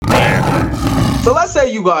So let's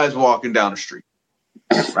say you guys walking down the street,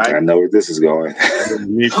 right? I know where this is going.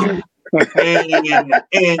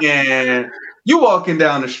 and you walking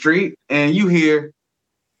down the street and you hear,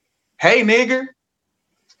 "Hey nigger,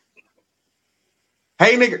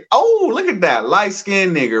 hey nigger." Oh, look at that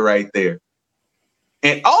light-skinned nigger right there.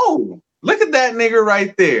 And oh, look at that nigger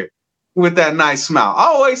right there with that nice smile.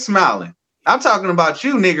 Always smiling. I'm talking about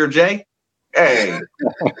you, nigger Jay. Hey.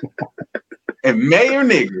 And Mayor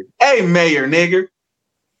Nigger. Hey, Mayor Nigger.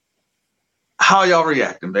 How y'all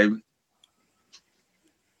reacting, baby?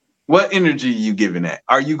 What energy are you giving that?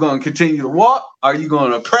 Are you going to continue to walk? Are you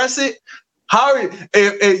going to press it? How are you?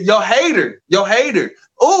 If your hater.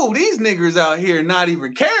 Oh, these niggers out here not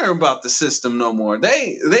even caring about the system no more.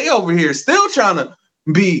 They over here still trying to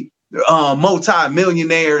be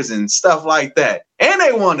multi-millionaires and stuff like that. And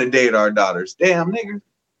they want to date our daughters. Damn niggers.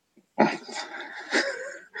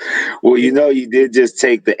 Well, you did just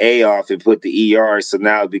take the A off and put the ER, so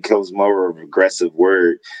now it becomes more of a aggressive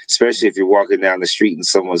word, especially if you're walking down the street and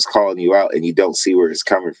someone's calling you out and you don't see where it's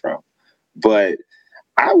coming from. But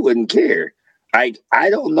I wouldn't care. I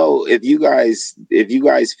don't know if you guys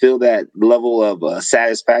feel that level of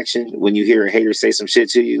satisfaction when you hear a hater say some shit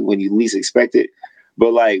to you when you least expect it.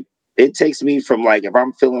 But like, it takes me from like, if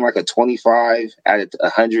I'm feeling like a 25 out of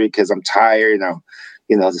 100 because I'm tired and I'm,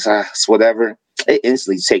 just whatever. It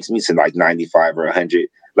instantly takes me to like 95 or 100.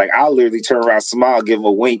 Like, I'll literally turn around, smile, give them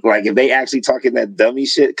a wink. Like, if they actually talking that dummy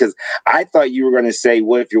shit, because I thought you were going to say,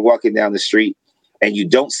 what if you're walking down the street and you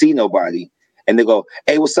don't see nobody and they go,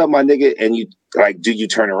 "Hey, what's up, my nigga?" And you like, do you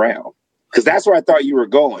turn around? Because that's where I thought you were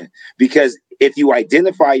going. Because if you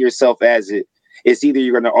identify yourself as it, it's either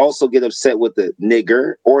you're going to also get upset with the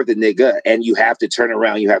nigger or the nigga, and you have to turn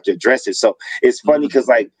around, you have to address it. So it's funny because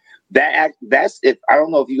like, that's it. I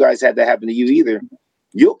don't know if you guys had that happen to you either.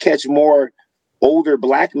 You'll catch more older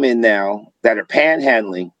black men now that are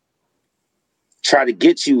panhandling, try to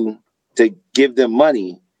get you to give them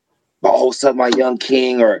money. Oh, what's up, my young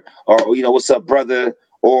king? Or what's up, brother?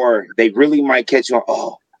 Or they really might catch you on,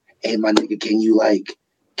 oh, hey, my nigga, can you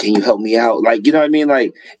help me out? Like, you know what I mean?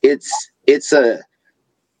 Like, it's I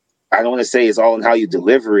don't want to say it's all in how you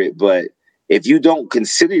deliver it, but if you don't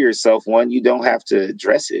consider yourself one, you don't have to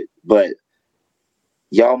address it. But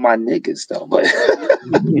y'all my niggas though. But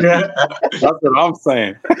that's what I'm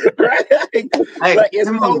saying. Right? Like, it's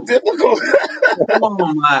so difficult.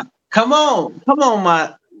 Come on,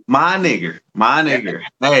 my nigger.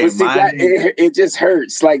 Hey, but see, it just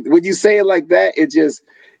hurts. Like, when you say it like that,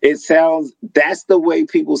 it sounds, that's the way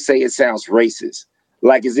people say it sounds racist.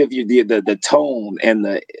 Like, as if you did the tone and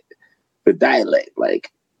the dialect.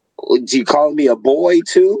 Like, do you call me a boy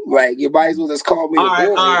too? Like, you might as well just call me a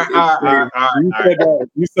boy. All right.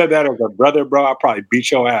 You said that as a brother, bro. I probably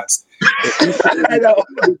beat your ass. I know.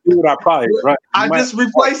 I just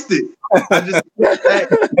replaced it.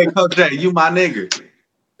 Hey, Coach Jay, you my nigger.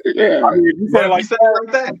 Yeah. I mean, if you say it like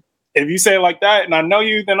that, if you say it like that, and I know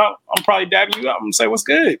you, then I'm probably dabbing you up. I'm gonna say, "What's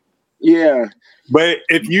good?" Yeah. But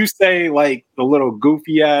if you say like the little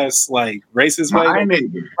goofy ass like racist way,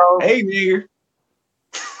 nigger. Hey nigger.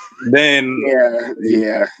 Then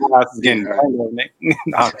yeah. Getting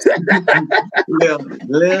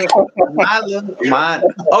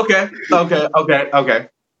Okay.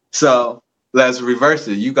 So let's reverse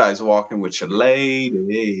it. You guys walking with your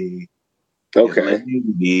lady. Okay. Your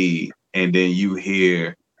lady, and then you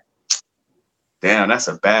hear, damn, that's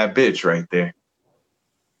a bad bitch right there.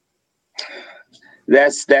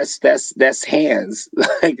 That's hands.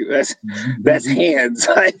 Like, that's hands.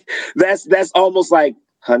 Like, that's almost like,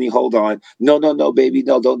 honey, hold on. No, baby,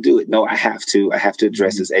 no, don't do it. No, I have to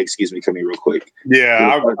address this. Hey, excuse me, come here real quick.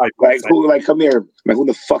 Yeah, come here. Like, who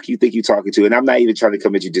the fuck you think you talking to? And I'm not even trying to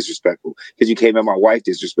come at you disrespectful because you came at my wife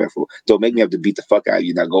disrespectful. Don't make me have to beat the fuck out of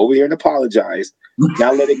you. Now go over here and apologize.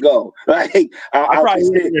 Now let it go. Like, I probably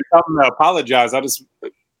wouldn't even tell them to apologize. I just, I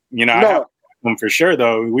have them for sure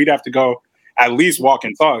though. We'd have to go at least walk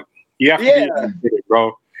and talk. You have to be it,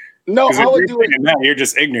 bro. No, I would do it. You're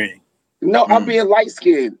just ignorant. No, I'm being light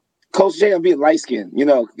skinned. Coach J, I'm being light skinned,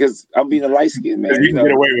 because I'm being a light skinned man. You can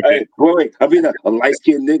get away with it. Wait, I'm being a light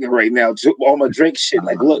skinned nigga right now. On my Drake shit.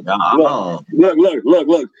 Like, look.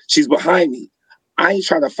 She's behind me. I ain't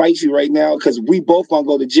trying to fight you right now because we both gonna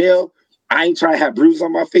go to jail. I ain't trying to have bruises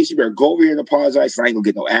on my face. You better go over here and apologize. I ain't gonna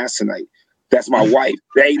get no ass tonight. That's my wife.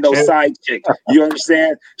 There ain't no side chick. You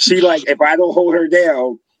understand? She like, if I don't hold her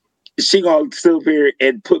down, she gonna sit up here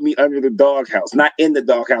and put me under the doghouse, not in the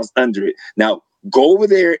doghouse, under it. Now go over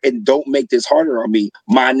there and don't make this harder on me,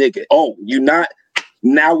 my nigga. Oh, you not?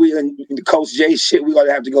 Now we in Coach J shit. We're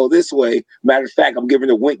gonna have to go this way. Matter of fact, I'm giving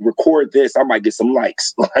a wink. Record this. I might get some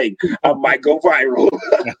likes. Like I might go viral.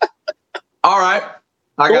 All right.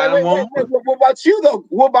 I got one. What about you though?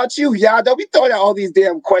 What about you? Y'all don't be throwing out all these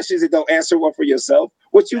damn questions and don't answer one for yourself.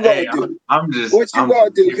 What you gonna do? What you gonna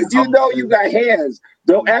do? Because you know you got hands.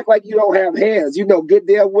 Don't act like you don't have hands. You know good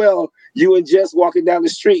damn well you and Jess walking down the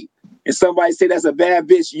street and somebody say that's a bad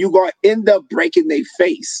bitch, you gonna end up breaking their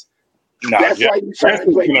face. No, that's why you trying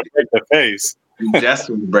to break the face. Jess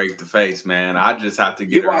will break the face, man. I just have to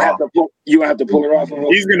get her off. You have to pull her off.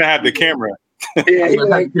 He's gonna have the camera. Yeah, he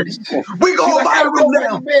like, we go viral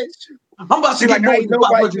now. I'm about to get more than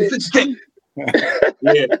 550K.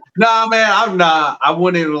 Yeah. Nah, man, I'm not. I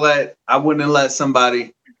wouldn't let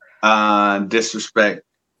somebody disrespect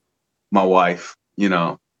my wife. You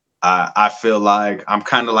know, I feel like I'm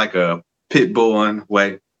kind of like a pit bull in a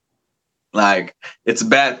way. Like it's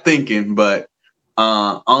bad thinking, but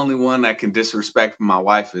only one that can disrespect my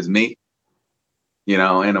wife is me. You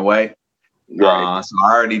know, in a way. Right. So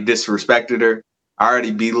I already disrespected her. I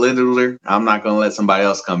already belittled her. I'm not gonna let somebody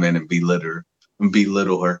else come in and belittle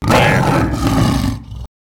her.